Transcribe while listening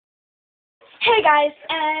Hey guys,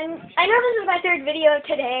 and I know this is my third video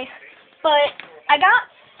today, but I got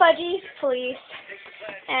Fudgie's fleece,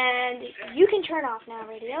 and you can turn off now,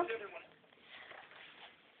 radio.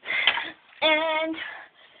 And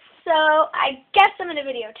so I guess I'm going to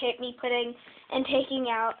videotape me putting and taking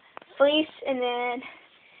out Fleece and then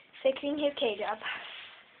fixing his cage up.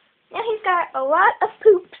 Now he's got a lot of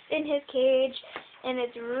poops in his cage, and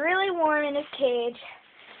it's really warm in his cage.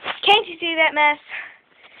 Can't you see that mess?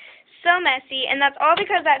 So messy, and that's all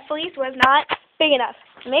because that fleece was not big enough.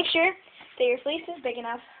 Make sure that your fleece is big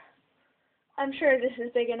enough. I'm sure this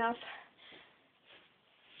is big enough.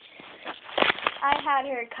 I had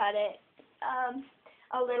her cut it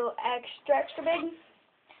a little extra big.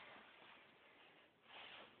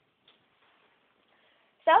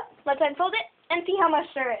 So, let's unfold it and see how much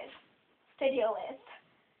there is to deal with.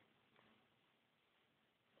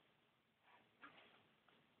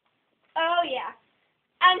 Oh yeah,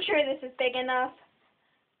 I'm sure this is big enough.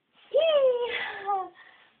 Yay!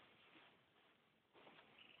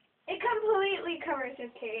 It completely covers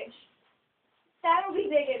his cage. That'll be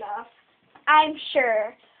big enough, I'm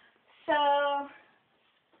sure. So,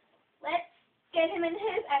 let's get him in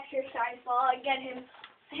his exercise ball and get him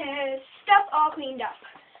his stuff all cleaned up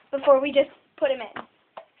before we just put him in.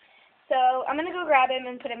 So, I'm going to go grab him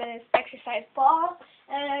and put him in his exercise ball.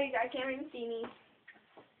 And you guys can't even see me.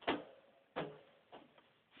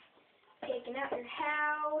 Taking out your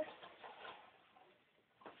house.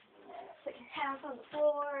 Put your house on the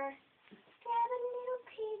floor. Grab a little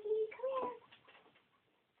piggy. Come here.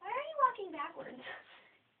 Why are you walking backwards?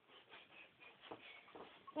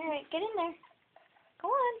 Alright, get in there. Go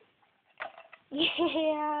on.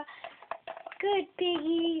 Yeah. Good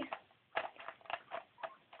piggy.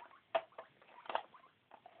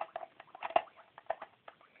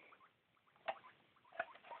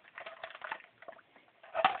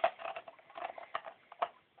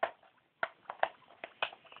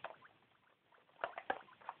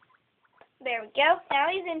 There we go. Now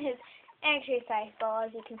he's in his exercise ball,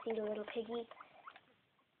 as you can see the little piggy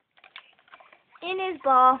in his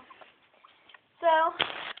ball. So,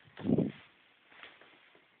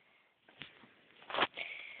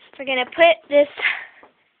 we're going to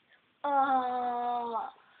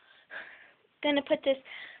put this,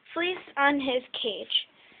 fleece on his cage.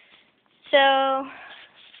 So, I'm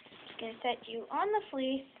going to set you on the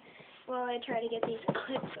fleece while I try to get these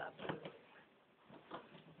clips up.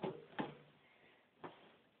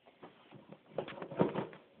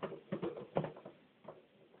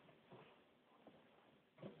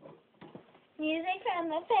 Music from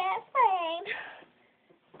the fast lane.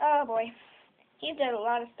 Oh boy, he's done a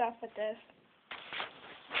lot of stuff with this.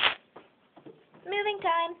 Moving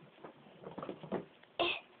time.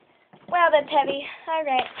 Wow, that's heavy.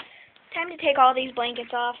 Alright, time to take all these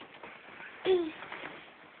blankets off. Really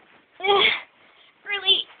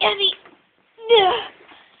heavy.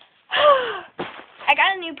 I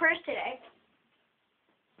got a new purse today.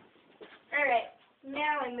 Alright,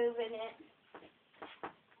 now I'm moving it.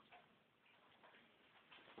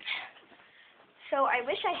 So I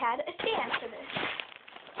wish I had a stand for this.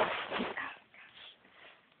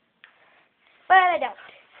 But I don't.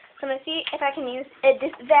 So I'm going to see if I can use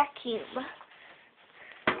this vacuum.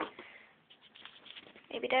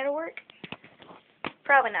 Maybe that'll work?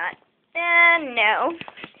 Probably not. No.